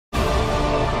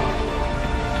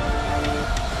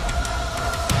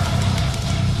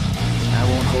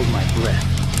breath.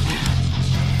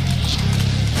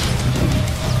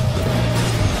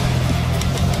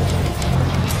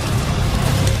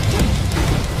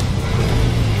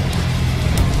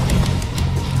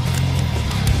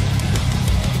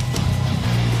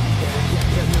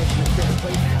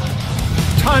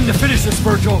 Time to finish this,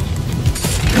 Vergil!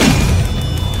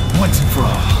 Once and for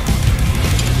all.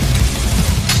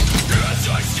 As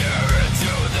I stare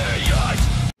into the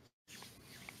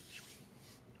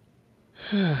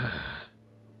eyes.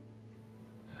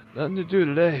 Nothing to do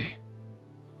today.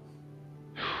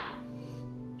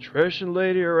 Trish and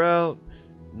Lady are out.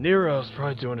 Nero's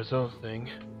probably doing his own thing.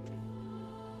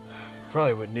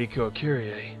 Probably with Nico or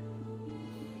Kyrie.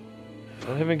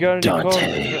 I haven't got any Dante.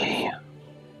 calls.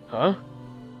 Huh?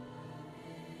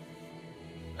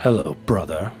 Hello,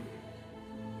 brother.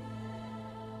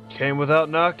 Came without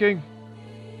knocking?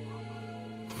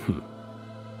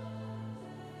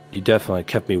 You definitely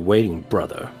kept me waiting,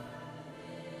 brother.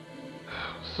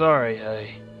 Sorry,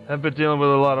 I have been dealing with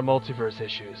a lot of multiverse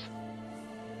issues.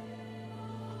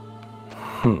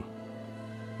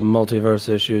 Multiverse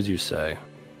issues, you say?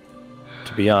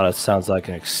 To be honest, sounds like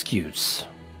an excuse.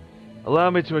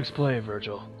 Allow me to explain,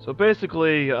 Vergil. So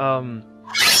basically,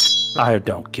 I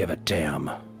don't give a damn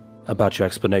about your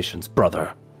explanations,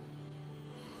 brother.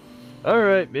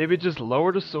 Alright, maybe just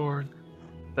lower the sword.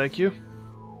 Thank you.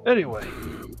 Anyway,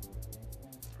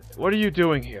 what are you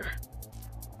doing here?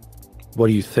 What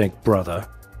do you think, brother?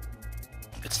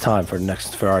 It's time for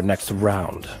our next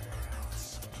round.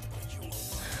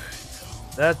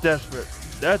 That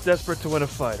desperate to win a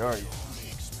fight, are you?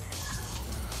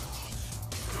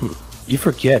 You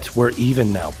forget we're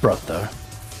even now, brother.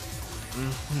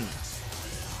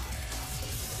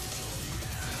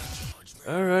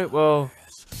 Alright, well,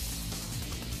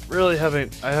 I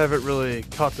haven't really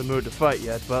caught the mood to fight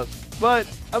yet, but how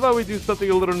about we do something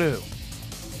a little new?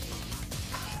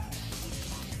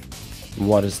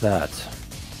 What is that?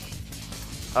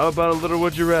 How about a little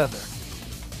would you rather?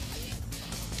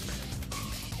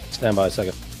 Stand by a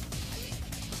second.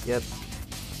 Yep.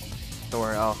 Don't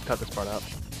worry, I'll cut this part out.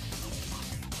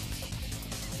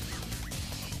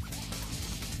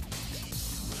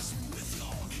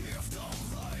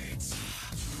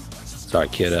 Sorry,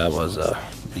 kid, I was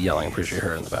yelling. I'm pretty sure you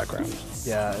heard it in the background.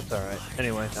 Yeah, it's alright.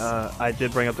 Anyway, I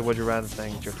did bring up the would you rather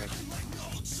thing. It's your turn.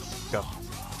 Go.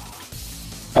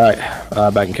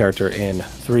 Alright, back in character in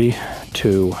 3,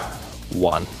 2,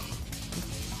 1.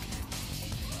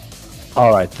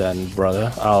 Alright then,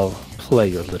 brother. I'll play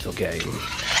your little game.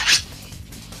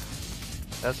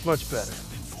 That's much better.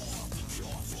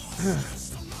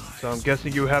 So I'm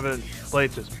guessing you haven't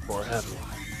played this before, have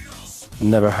you?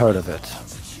 Never heard of it.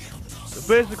 So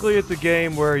basically it's a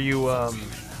game where you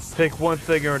pick one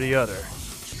thing or the other.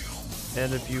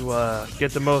 And if you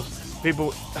get the most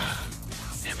people...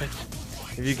 Damn it.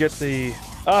 If you get the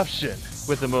option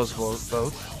with the most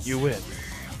votes, you win.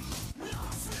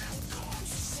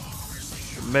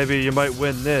 Maybe you might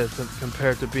win this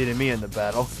compared to beating me in the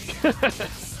battle.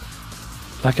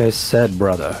 Like I said,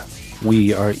 brother,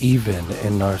 we are even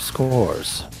in our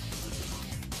scores.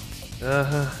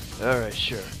 Alright,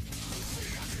 sure.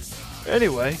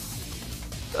 Anyway,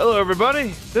 hello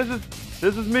everybody. This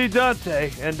is me,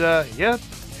 Dante, and yep,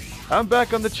 I'm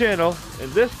back on the channel,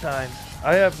 and this time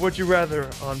I have Would You Rather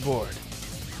on board.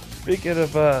 Speaking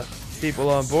of people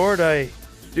on board, I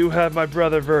do have my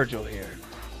brother Vergil here,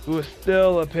 who is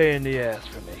still a pain in the ass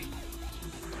for me.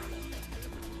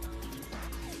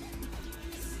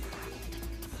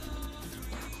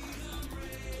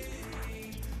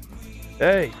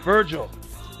 Hey, Vergil.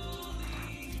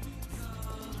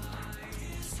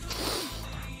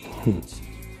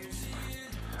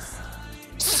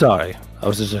 Sorry, I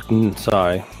was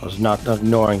not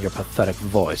ignoring your pathetic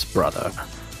voice, brother.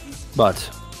 But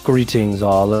greetings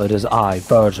all, it is I,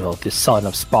 Vergil, the son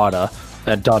of Sparda,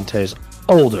 and Dante's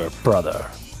older brother.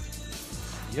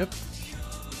 Yep.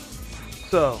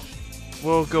 So,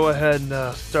 we'll go ahead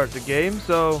and start the game.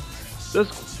 So,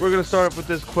 we're gonna start with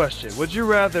this question: would you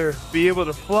rather be able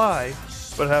to fly,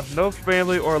 but have no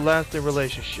family or lasting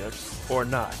relationships, or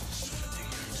not?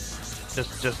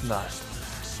 Just not.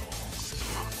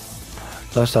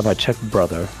 Last time I checked,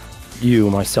 brother, you,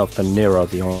 myself, and Nero are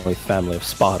the only family of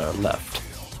Sparda left.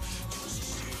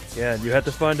 Yeah, and you had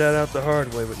to find that out the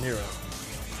hard way with Nero.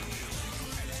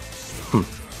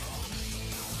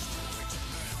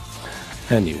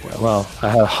 Anyway, well, I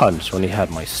had a hunch when he had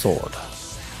my sword.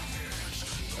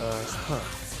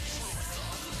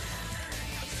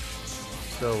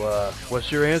 So, what's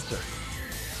your answer?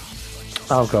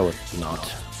 I'll go with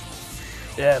not.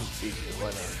 Yeah, easy,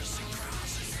 whatever.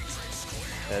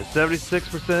 And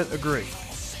 76% agree.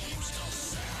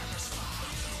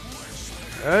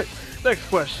 Alright, next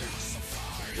question.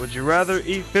 Would you rather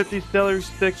eat 50 celery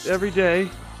sticks every day,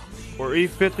 or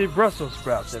eat 50 Brussels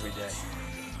sprouts every day?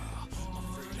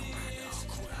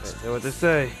 Hey, know what they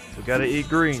say, we gotta eat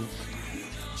greens.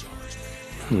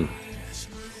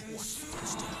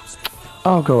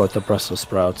 I'll go with the Brussels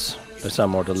sprouts. They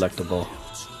sound more delectable.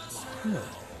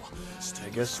 I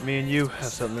guess me and you have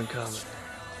something in common.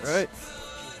 Alright.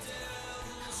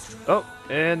 Oh,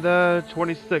 and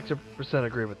 26%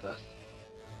 agree with us.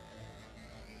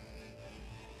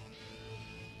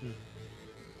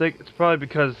 I think it's probably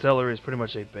because celery is pretty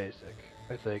much a basic,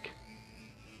 I think.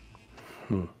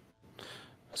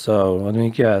 So, let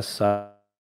me guess. I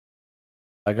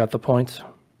got the point?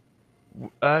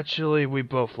 Actually, we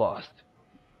both lost.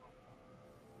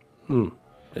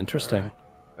 Interesting.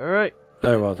 Alright.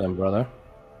 Very well then, brother.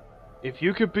 If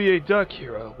you could be a duck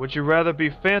hero, would you rather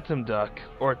be Phantom Duck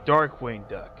or Darkwing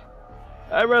Duck?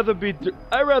 I'd rather be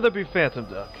Phantom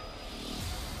Duck.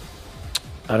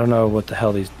 I don't know what the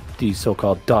hell these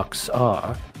so-called ducks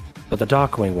are, but the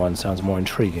Darkwing one sounds more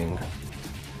intriguing.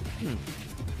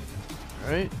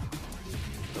 Alright.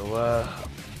 So,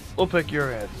 we'll pick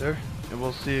your answer, and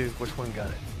we'll see which one got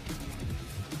it.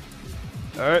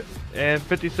 Alright, and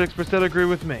 56% agree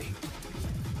with me.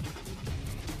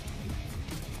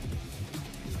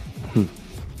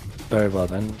 Very well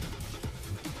then.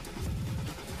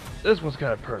 This one's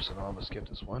kind of personal. I'm gonna skip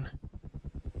this one.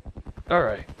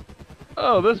 Alright.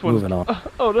 Oh, this one's... Moving on.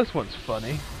 Oh, this one's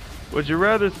funny. Would you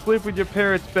rather sleep with your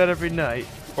parents' bed every night,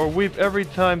 or weep every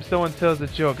time someone tells a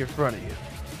joke in front of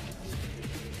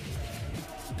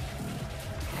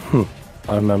you?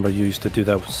 I remember you used to do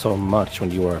that so much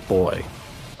when you were a boy.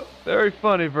 Very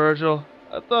funny, Vergil.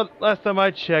 I thought last time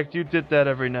I checked, you did that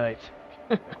every night.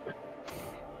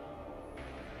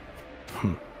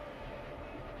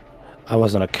 I'm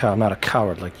not a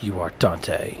coward like you are,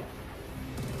 Dante.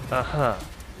 Uh-huh.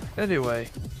 Anyway,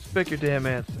 just pick your damn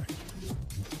answer.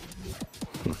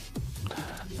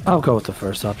 I'll go with the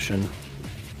first option.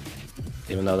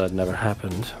 Even though that never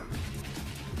happened.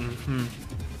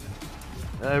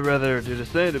 I'd rather do the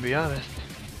same, to be honest.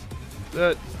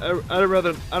 But I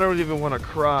don't even want to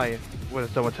cry when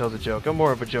someone tells a joke. I'm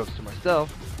more of a joke to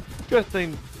myself. Good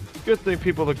thing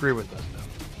people agree with us, though.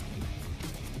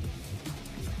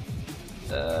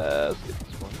 Let's get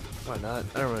this one. Why not?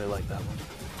 I don't really like that one.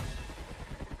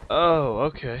 Oh,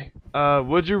 okay.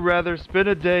 Would you rather spend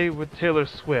a day with Taylor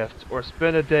Swift or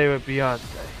spend a day with Beyonce?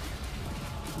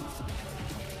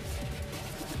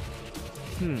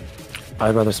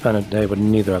 I'd rather spend a day with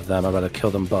neither of them. I'd rather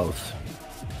kill them both.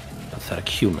 Pathetic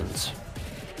humans.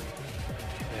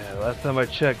 Yeah, last time I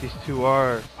checked, these two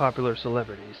are popular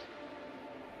celebrities.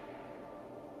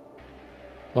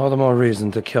 All the more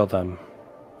reason to kill them.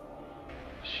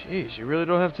 Jeez, you really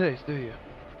don't have taste, do you?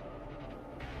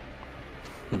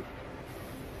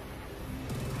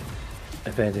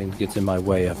 If anything gets in my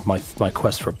way of my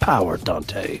quest for power,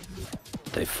 Dante,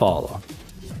 they fall.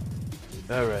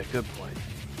 Alright, good point.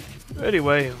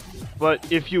 Anyway,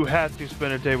 but if you had to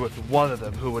spend a day with one of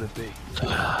them, who would it be?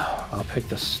 I'll pick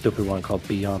the stupid one called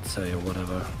Beyonce or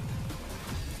whatever.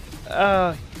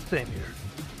 Same here.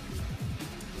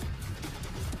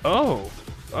 Oh,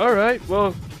 alright,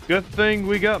 well, good thing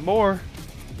we got more.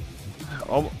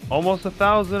 Almost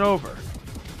 1,000 over.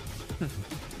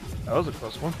 That was a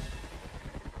close one.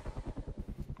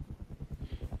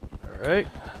 Alright.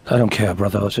 I don't care,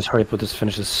 brother. Let's just hurry up with this,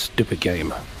 finish this stupid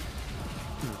game.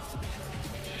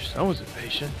 Someone's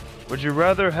impatient. Would you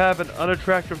rather have an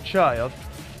unattractive child,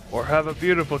 or have a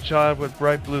beautiful child with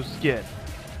bright blue skin?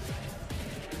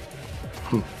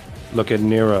 Look at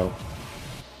Nero.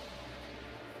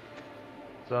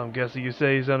 So I'm guessing you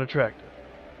say he's unattractive.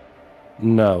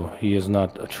 No, he is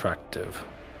not attractive.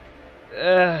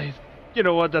 You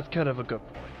know what? That's kind of a good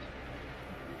point.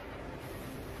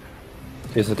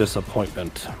 He's a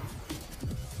disappointment.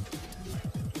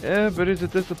 Yeah, but it's a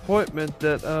disappointment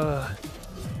that,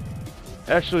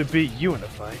 actually beat you in a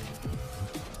fight.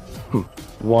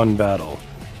 One battle.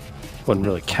 Wouldn't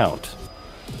really count.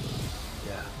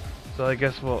 Yeah. So I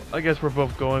guess we're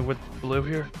both going with blue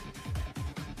here.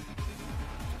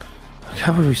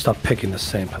 How would we stop picking the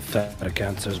same pathetic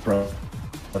answers,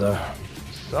 brother?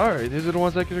 Sorry, these are the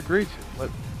ones I could agree to,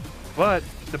 but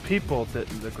the people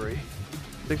didn't agree.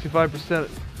 65%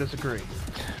 disagree.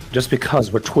 Just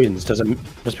because we're twins, Dante,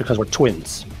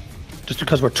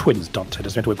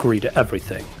 doesn't mean to agree to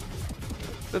everything.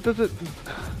 That doesn't...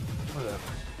 Whatever.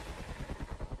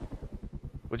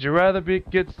 Would you rather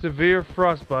get severe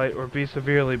frostbite or be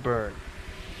severely burned?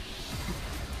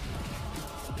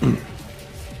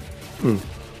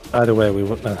 Either way,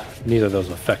 neither of those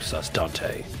affects us,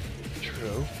 Dante. True.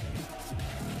 true.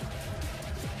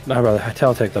 I'd rather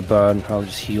I'll take the burn. I'll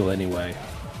just heal anyway.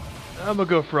 I'm gonna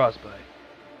go frostbite.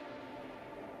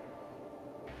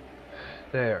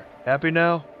 There. Happy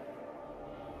now?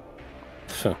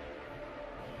 The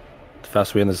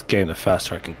faster we end this game, the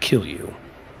faster I can kill you.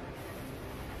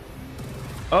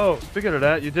 Oh, speaking of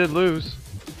that, you did lose.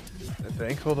 I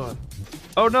think. Hold on.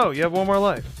 Oh no, you have one more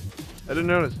life. I didn't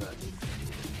notice that.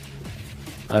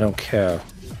 I don't care.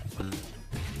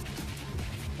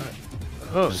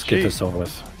 Oh, Just get this over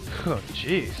with. Oh,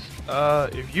 jeez.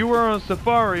 If you were on a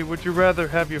safari, would you rather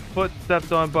have your foot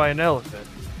stepped on by an elephant,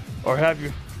 or have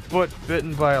your foot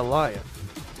bitten by a lion?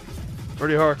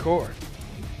 Pretty hardcore.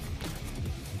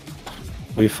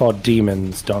 We fought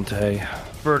demons, Dante.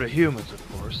 For the humans, of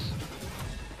course.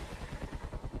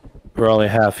 We're only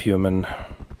half human.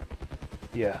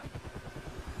 Yeah.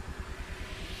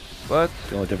 But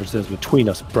The only difference is between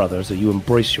us, brothers, that you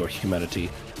embrace your humanity.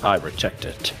 I reject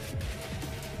it.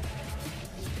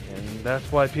 and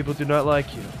that's why people do not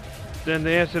like you. Then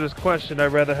to answer this question,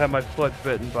 I'd rather have my foot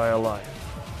bitten by a lion.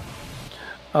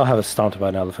 I'll have it stomped by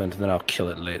an elephant, and then I'll kill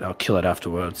it later. I'll kill it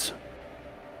afterwards.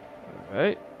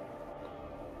 Alright.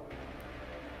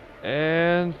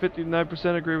 And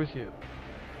 59% agree with you.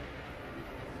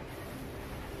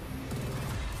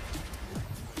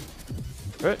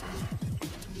 Right.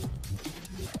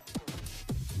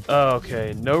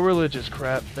 Okay, no religious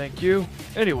crap, thank you.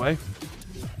 Anyway,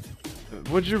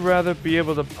 would you rather be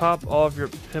able to pop all of your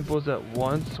pimples at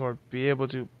once or be able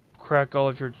to crack all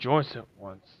of your joints at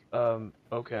once?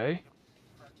 Okay.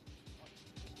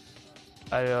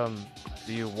 Do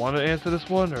you want to answer this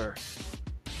one or?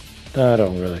 I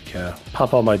don't really care.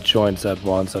 Pop all my joints at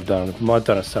once. I've done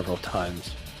it several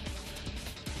times.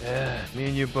 Yeah, me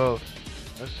and you both.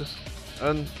 Let's just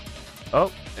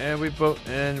oh, and we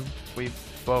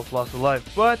both lost a life,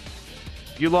 but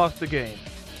you lost the game.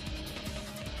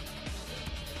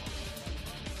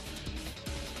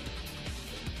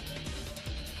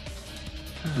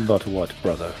 But what,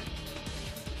 brother?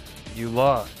 You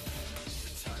lost.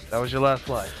 That was your last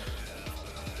life.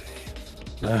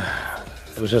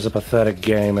 It was just a pathetic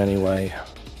game anyway.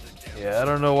 Yeah, I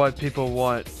don't know why people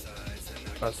want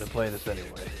us to play this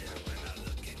anyway.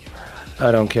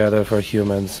 I don't care. They're for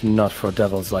humans, not for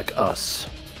devils like us.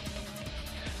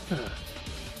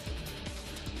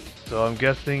 So I'm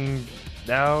guessing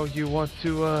now you want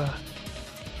to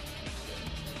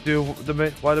do the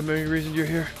main reason you're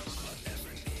here?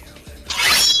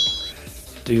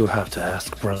 Do you have to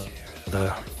ask,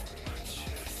 brother?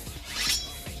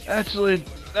 Actually,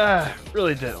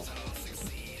 really don't.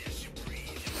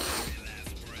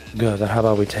 Good, then how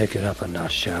about we take it up a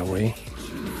notch, shall we?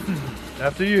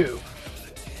 After you.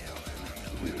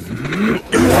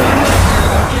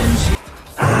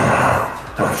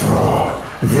 After all,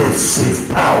 this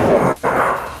is power.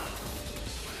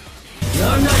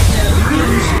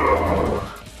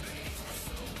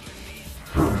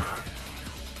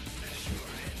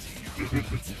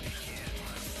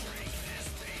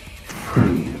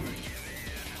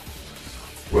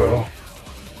 Well,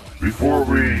 before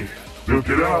we duke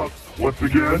it out, once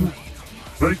again,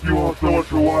 thank you all so much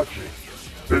for watching.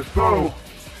 If so,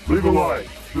 leave a like,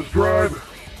 subscribe,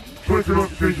 click the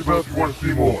notification bell if you want to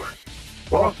see more.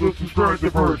 Also, subscribe to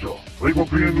Vergil. Link will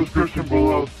be in the description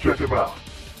below, check him out.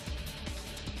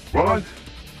 But,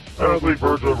 I don't think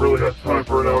Vergil really has time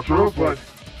for an outro, but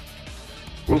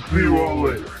we'll see you all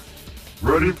later.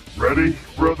 Ready,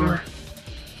 brother?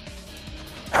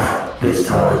 This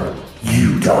time,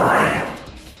 you die.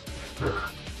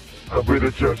 I'll be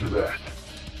the judge of that.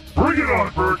 Bring it on,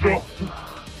 Vergil!